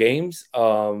winnable games.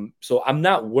 So I'm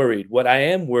not worried. What I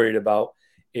am worried about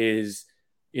is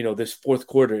this fourth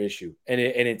quarter issue, and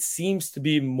it seems to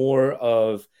be more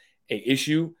of a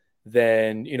issue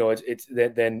than it's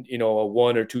a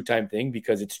 1 or 2 time thing,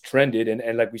 because it's trended,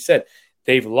 and like we said,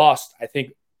 they've lost, I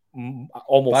think,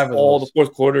 almost all the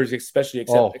fourth quarters, especially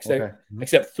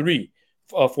except 3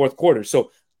 fourth quarters.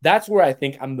 So that's where I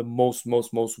think I'm the most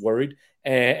worried,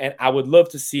 and I would love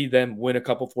to see them win a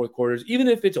couple fourth quarters, even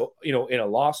if it's in a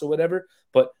loss or whatever.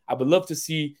 But I would love to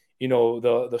see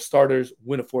the starters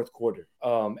win a fourth quarter,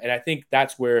 and I think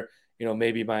that's where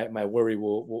maybe my worry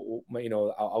will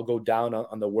I'll go down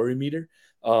on the worry meter.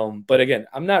 But again,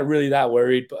 I'm not really that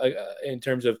worried in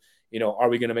terms of are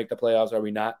we going to make the playoffs? Are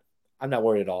we not? I'm not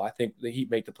worried at all. I think the Heat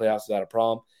make the playoffs without a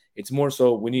problem. It's more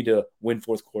so we need to win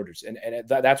fourth quarters, and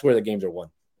that's where the games are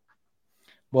won.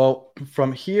 Well,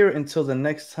 from here until the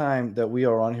next time that we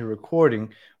are on here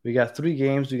recording, we got 3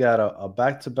 games. We got a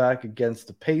back-to-back against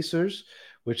the Pacers,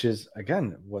 which is,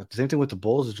 again, the same thing with the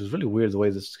Bulls, which is really weird the way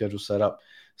this schedule's set up.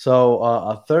 So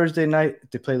on Thursday night,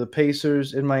 they play the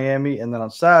Pacers in Miami, and then on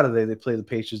Saturday, they play the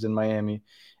Pacers in Miami.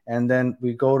 And then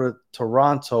we go to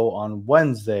Toronto on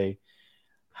Wednesday.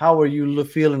 How are you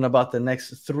feeling about the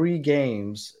next 3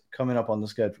 games coming up on the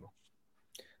schedule?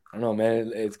 I don't know,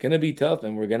 man. It's going to be tough,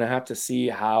 and we're going to have to see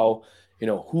how,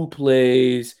 who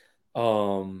plays, in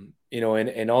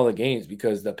all the games,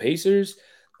 because the Pacers,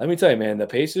 let me tell you, man, the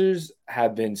Pacers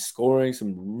have been scoring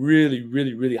some really,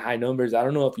 really, really high numbers. I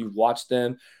don't know if you've watched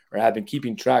them or have been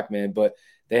keeping track, man, but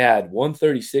they had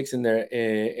 136 in their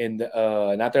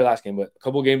not their last game, but a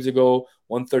couple games ago,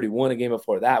 131 a game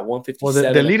before that, 157.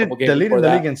 Well, they're leading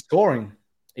the league in scoring.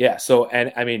 Yeah. So,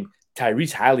 and I mean,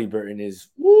 Tyrese Halliburton is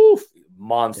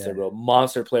monster, bro,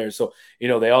 monster player. So,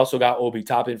 they also got Obi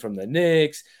Toppin from the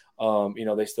Knicks.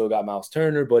 They still got Miles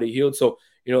Turner, Buddy Hield. So,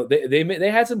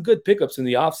 they had some good pickups in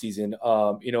the offseason,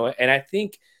 and I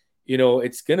think,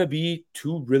 it's going to be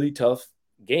 2 really tough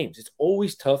games. It's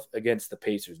always tough against the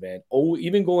Pacers, man. Oh,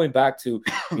 even going back to,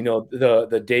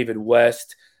 the David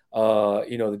West,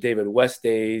 the David West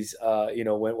days,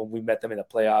 when we met them in the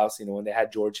playoffs, when they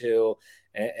had George Hill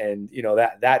and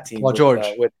that team with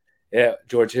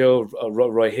George Hill,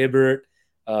 Roy Hibbert.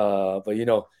 But,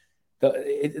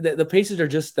 the Pacers are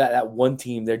just that one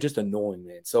team. They're just annoying,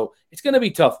 man. So it's going to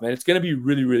be tough, man. It's going to be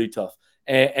really, really tough.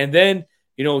 And then,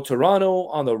 Toronto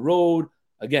on the road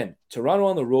again, Toronto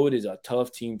on the road is a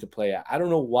tough team to play at. I don't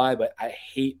know why, but I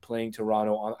hate playing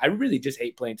Toronto. I really just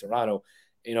hate playing Toronto,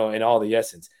 in all the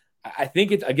essence. I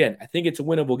think it's a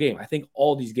winnable game. I think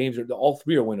all these games all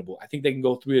three are winnable. I think they can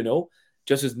go 3-0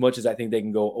 just as much as I think they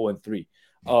can go 0-3.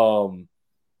 I'm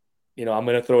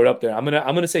gonna throw it up there. I'm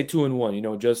gonna say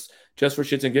 2-1. Just for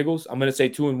shits and giggles, I'm gonna say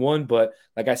 2-1. But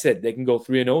like I said, they can go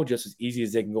 3-0 just as easy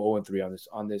as they can go 0-3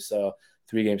 on this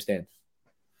 3-game stand.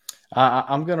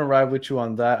 I'm gonna ride with you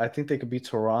on that. I think they could beat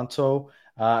Toronto.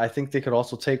 I think they could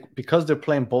also take, because they're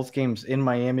playing both games in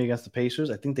Miami against the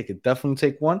Pacers, I think they could definitely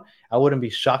take one. I wouldn't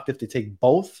be shocked if they take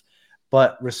both,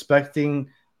 but respecting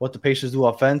what the Pacers do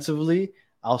offensively,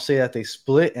 I'll say that they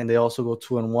split and they also go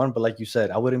 2-1. But like you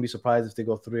said, I wouldn't be surprised if they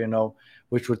go 3-0,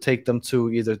 which would take them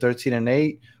to either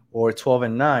 13-8 or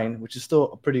 12-9, which is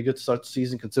still a pretty good start to the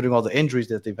season considering all the injuries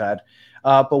that they've had.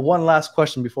 But one last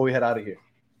question before we head out of here.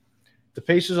 The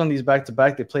Pacers on these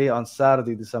back-to-back, they play on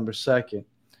Saturday, December 2nd.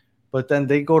 But then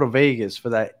they go to Vegas for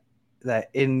that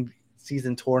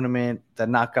in-season tournament, that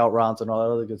knockout rounds, and all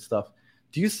that other good stuff.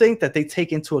 Do you think that they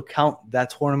take into account that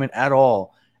tournament at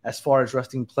all as far as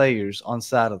resting players on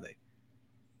Saturday?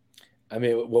 I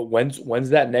mean, when's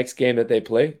that next game that they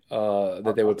play?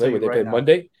 That they would play? Would they play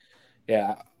Monday?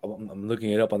 Yeah, I'm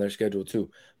looking it up on their schedule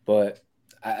too. But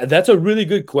that's a really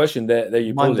good question that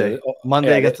you posed.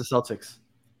 Monday against the Celtics.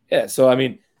 Yeah, so I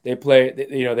mean, they play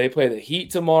the Heat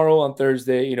tomorrow on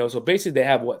Thursday. So basically they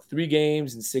have 3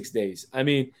 games in 6 days. I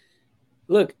mean,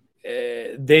 look,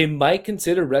 they might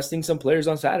consider resting some players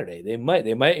on Saturday. They might,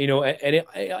 and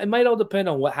it might all depend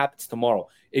on what happens tomorrow.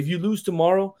 If you lose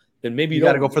tomorrow, then maybe you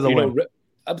got to go for the win.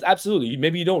 Absolutely,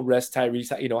 maybe you don't rest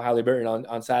Tyrese, Halliburton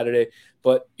on Saturday.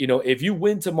 But if you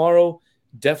win tomorrow,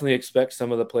 definitely expect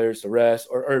some of the players to rest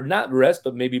or not rest,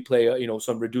 but maybe play,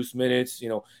 some reduced minutes,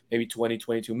 maybe 20,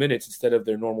 22 minutes instead of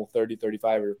their normal 30,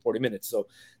 35 or 40 minutes. So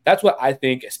that's what I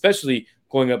think, especially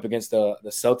going up against the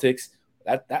Celtics.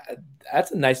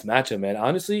 That's a nice matchup, man.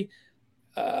 Honestly,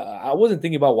 I wasn't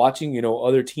thinking about watching,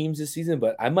 other teams this season,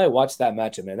 but I might watch that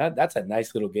matchup, man. That's a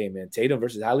nice little game, man. Tatum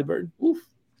versus Halliburton. Oof.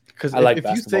 Because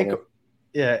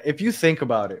if you think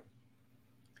about it,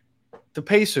 the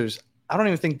Pacers, I don't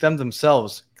even think them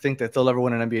themselves think that they'll ever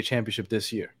win an NBA championship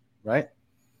this year, right?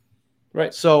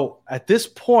 Right. So at this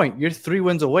point, you're 3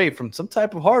 wins away from some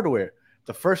type of hardware,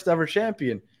 the first ever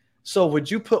champion. So would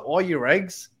you put all your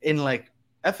eggs in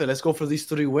F it, let's go for these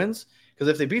 3 wins? Because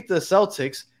if they beat the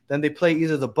Celtics, then they play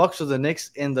either the Bucks or the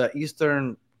Knicks in the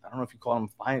Eastern, I don't know if you call them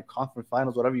conference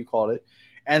finals, whatever you call it,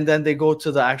 and then they go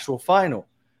to the actual final.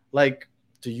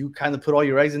 Do you kind of put all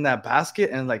your eggs in that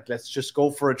basket and let's just go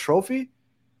for a trophy?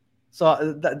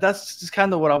 So that's just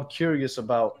kind of what I'm curious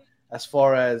about as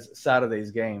far as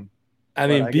Saturday's game. I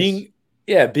mean, being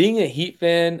a Heat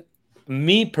fan,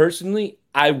 me personally,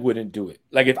 I wouldn't do it.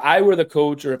 If I were the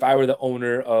coach or if I were the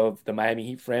owner of the Miami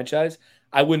Heat franchise,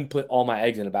 I wouldn't put all my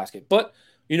eggs in a basket. But,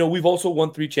 we've also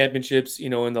won 3 championships,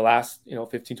 in the last,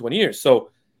 15, 20 years. So,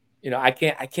 I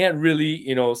can't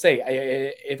really,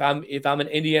 say if I'm an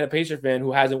Indiana Pacer fan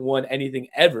who hasn't won anything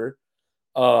ever,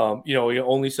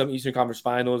 only some Eastern Conference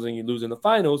Finals and you lose in the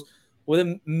finals, well,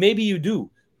 then maybe you do.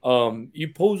 You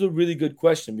pose a really good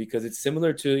question because it's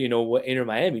similar to, what Inter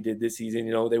Miami did this season.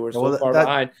 They were so far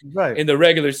behind in the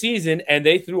regular season and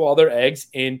they threw all their eggs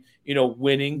in,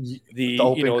 winning the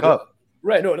Open Cup.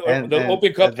 The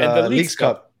Open Cup and the Leagues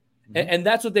Cup. Mm-hmm. And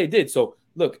that's what they did. So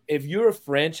look, if you're a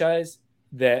franchise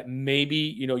that maybe,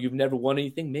 you've never won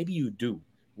anything, maybe you do.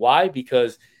 Why?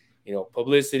 Because,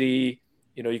 publicity,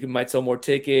 you might sell more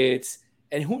tickets,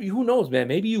 and who knows, man?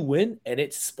 Maybe you win and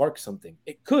it sparks something.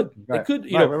 It could. Right. It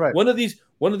could. One of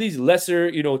these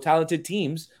lesser, talented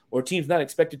teams or teams not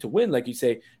expected to win, like you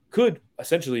say, could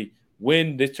essentially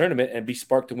win this tournament and be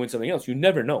sparked to win something else. You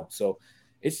never know. So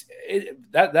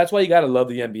that's why you gotta love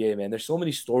the NBA, man. There's so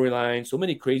many storylines, so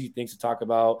many crazy things to talk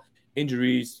about,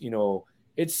 injuries.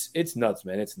 It's nuts,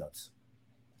 man. It's nuts.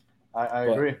 I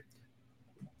agree.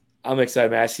 I'm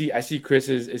excited, man. I see Chris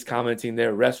is commenting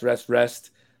there. Rest.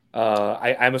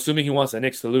 I'm assuming he wants the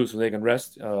Knicks to lose so they can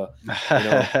rest.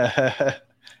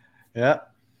 Yeah.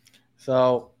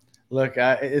 So look,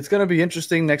 it's gonna be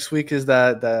interesting. Next week is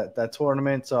that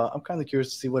tournament. So I'm kind of curious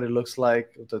to see what it looks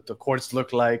like, what the courts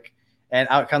look like, and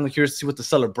I'm kind of curious to see what the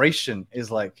celebration is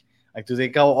like. Do they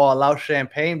go all out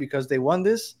champagne because they won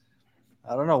this?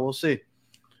 I don't know. We'll see.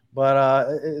 But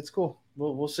it's cool.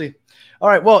 We'll see. All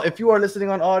right. Well, if you are listening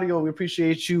on audio, we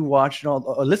appreciate you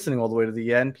listening all the way to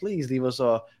the end. Please leave us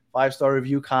a 5-star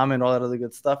review, comment, all that other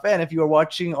good stuff. And if you are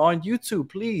watching on YouTube,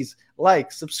 please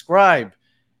subscribe,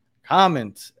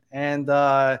 comment, and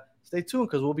stay tuned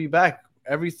because we'll be back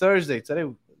every Thursday. Today,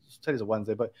 today's a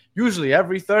Wednesday, but usually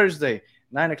every Thursday,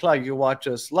 9 o'clock, you watch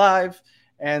us live.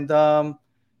 And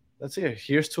let's see.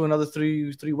 Here's to another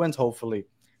three wins, hopefully.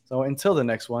 So until the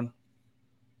next one,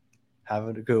 have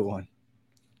a good one.